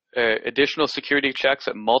new additional security checks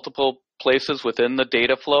at multiple places within the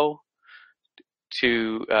data flow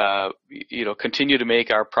to continue to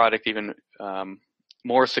make our product even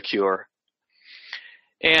more secure.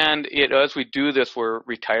 And as we do this, we're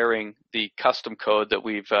retiring the custom code that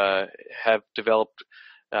we've have developed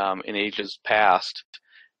in ages past,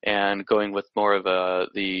 and going with more of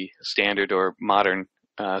the standard or modern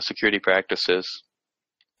security practices.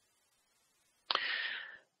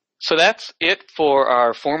 So that's it for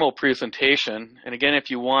our formal presentation. And again,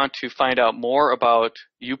 if you want to find out more about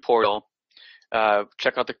uPortal,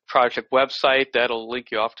 check out the project website. That'll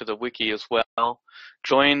link you off to the wiki as well.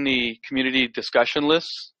 Join the community discussion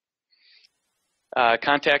lists.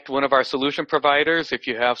 Contact one of our solution providers if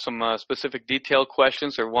you have some specific detailed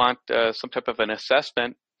questions or want some type of an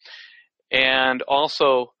assessment. And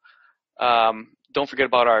also, don't forget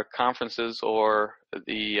about our conferences or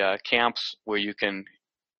the camps where you can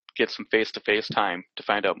get some face-to-face time to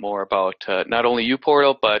find out more about not only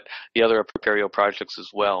uPortal, but the other Apereo projects as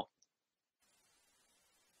well.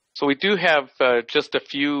 So we do have just a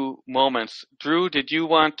few moments. Drew, did you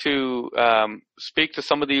want to speak to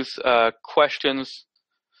some of these questions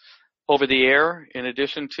over the air, in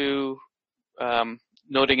addition to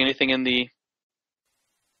noting anything in the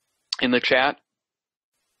chat?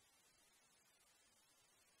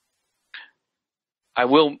 I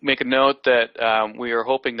will make a note that we are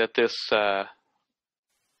hoping that this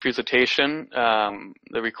presentation,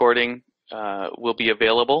 the recording, will be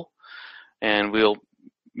available, and we'll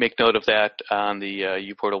make note of that on the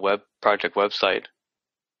uPortal project website.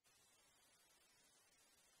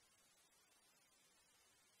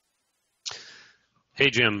 Hey,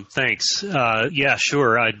 Jim, thanks. Yeah,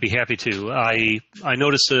 sure, I'd be happy to. I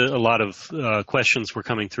noticed a lot of questions were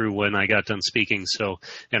coming through when I got done speaking,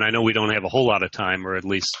 and I know we don't have a whole lot of time, or at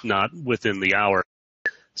least not within the hour,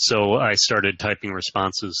 so I started typing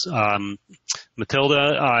responses.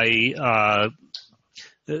 Matilda,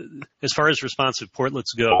 as far as responsive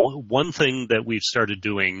portlets go, one thing that we've started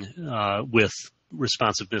doing with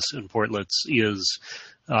responsiveness in portlets is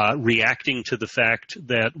reacting to the fact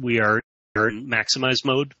that we are in maximize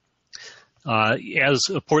mode. As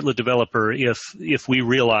a portlet developer, if we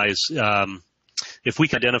realize, if we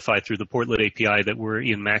can identify through the portlet API that we're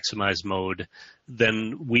in maximize mode,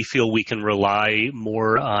 then we feel we can rely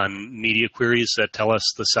more on media queries that tell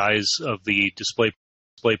us the size of the display.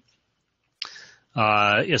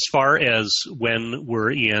 As far as when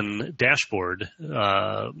we're in dashboard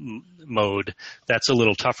mode, that's a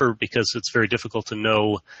little tougher because it's very difficult to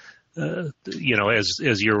know,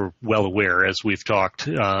 as you're well aware, as we've talked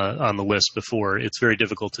on the list before, it's very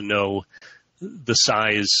difficult to know the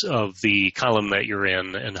size of the column that you're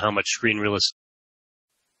in and how much screen real estate.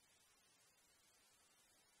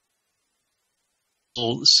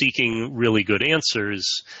 Seeking really good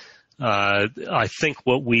answers, I think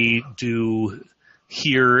what we do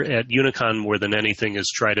here at Unicon more than anything is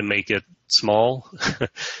try to make it small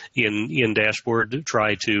in dashboard,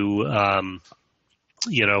 try to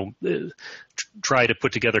try to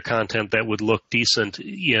put together content that would look decent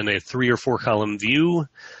in a 3 or 4 column view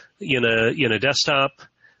in a desktop,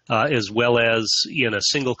 as well as in a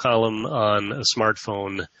single column on a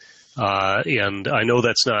smartphone. And I know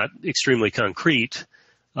that's not extremely concrete,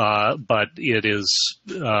 but it is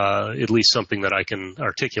at least something that I can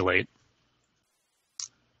articulate.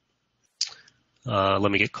 Let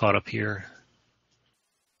me get caught up here.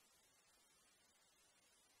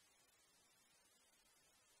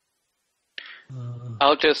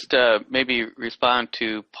 I'll just maybe respond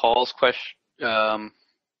to Paul's question. I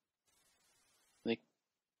think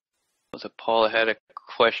was it Paul had a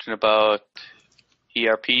question about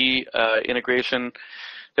ERP integration.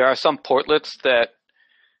 There are some portlets that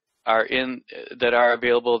are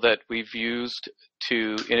available that we've used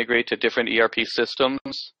to integrate to different ERP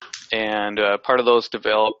systems, and part of those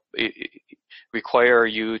require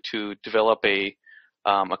you to develop a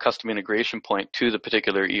custom integration point to the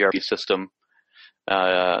particular ERP system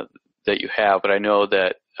that you have. But I know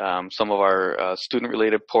that some of our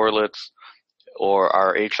student-related portlets or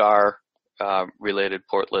our HR related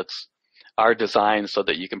portlets are designed so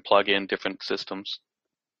that you can plug in different systems.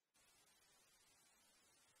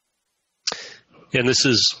 And this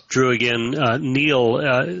is Drew again.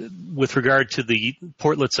 Neil, with regard to the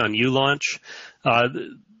portlets on uLaunch,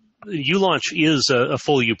 uLaunch is a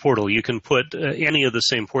full uPortal. You can put any of the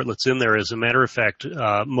same portlets in there. As a matter of fact,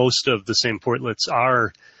 most of the same portlets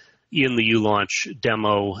are in the uLaunch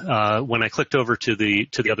demo. When I clicked over to the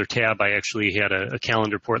other tab, I actually had a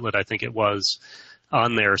calendar portlet, I think it was,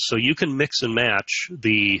 on there. So you can mix and match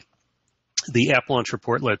the app launcher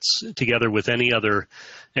portlets together with any other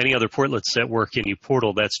portlets that work in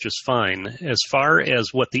uPortal. That's just fine. As far as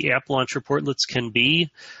what the app launcher portlets can be,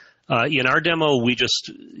 in our demo, we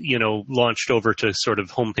just, launched over to sort of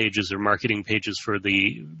home pages or marketing pages for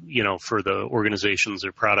the organizations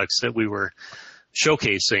or products that we were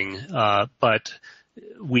showcasing. But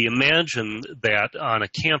we imagine that on a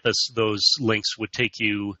campus, those links would take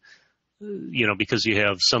you, because you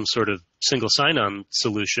have some sort of single sign-on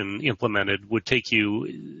solution implemented, would take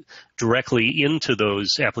you directly into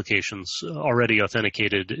those applications already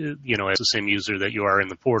authenticated, as the same user that you are in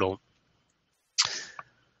the portal.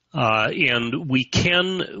 And we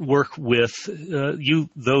can work with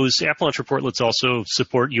those app launcher portlets also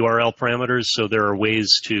support URL parameters, so there are ways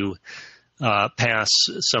to pass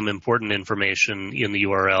some important information in the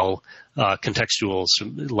URL, contextuals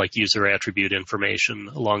like user attribute information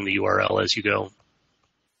along the URL as you go.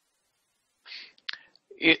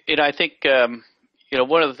 I think,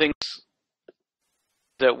 one of the things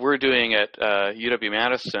that we're doing at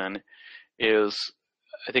UW-Madison is,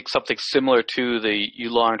 I think, something similar to the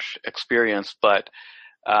uLaunch experience, but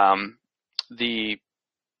the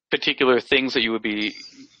particular things that you would be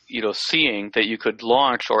seeing that you could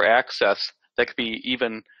launch or access that could be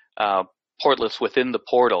even portlets within the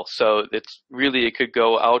portal. So it could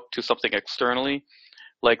go out to something externally,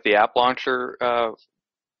 like the app launcher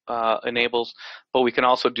enables, but we can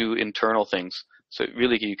also do internal things. So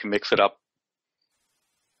really, you can mix it up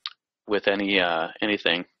with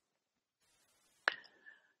anything.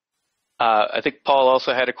 I think Paul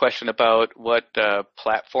also had a question about what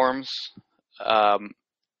platforms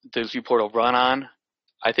does uPortal run on.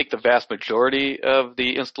 I think the vast majority of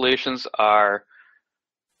the installations are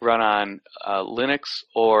run on Linux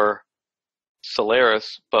or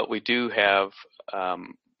Solaris, but we do have, I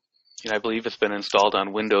believe it's been installed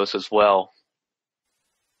on Windows as well.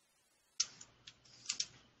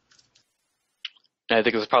 And I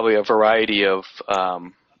think there's probably a variety of,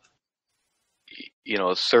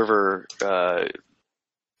 server,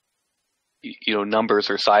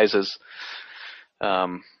 numbers or sizes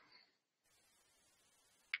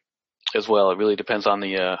as well. It really depends on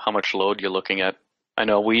the how much load you're looking at. I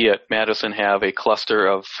know we at Madison have a cluster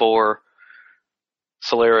of 4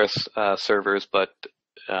 Solaris servers, but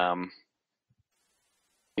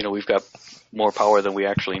we've got more power than we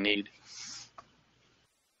actually need.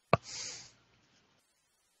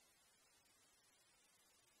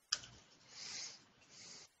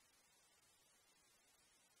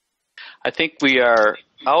 I think we are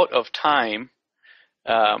out of time,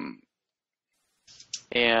 and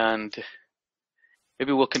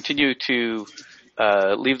maybe we'll continue to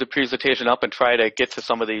leave the presentation up and try to get to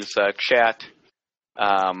some of these chat,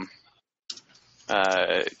 get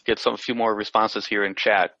a few more responses here in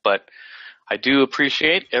chat. But I do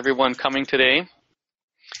appreciate everyone coming today,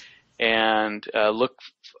 and look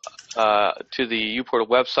to the uPortal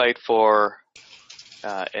website for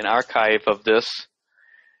an archive of this.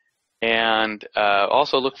 And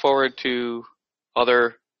also look forward to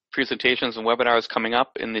other presentations and webinars coming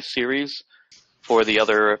up in this series for the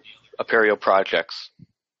other Apereo projects.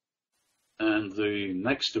 And the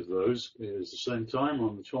next of those is the same time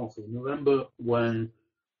on the 12th of November, when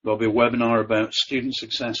there'll be a webinar about Student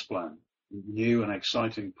Success Plan, a new and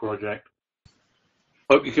exciting project.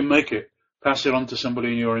 Hope you can make it. Pass it on to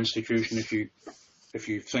somebody in your institution if you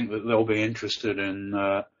think that they'll be interested in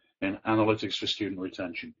analytics for student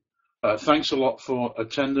retention. Thanks a lot for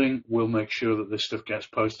attending. We'll make sure that this stuff gets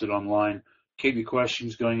posted online. Keep your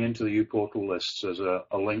questions going into the uPortal lists. There's a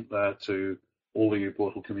link there to all the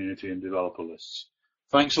uPortal community and developer lists.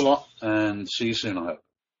 Thanks a lot, and see you soon, I hope.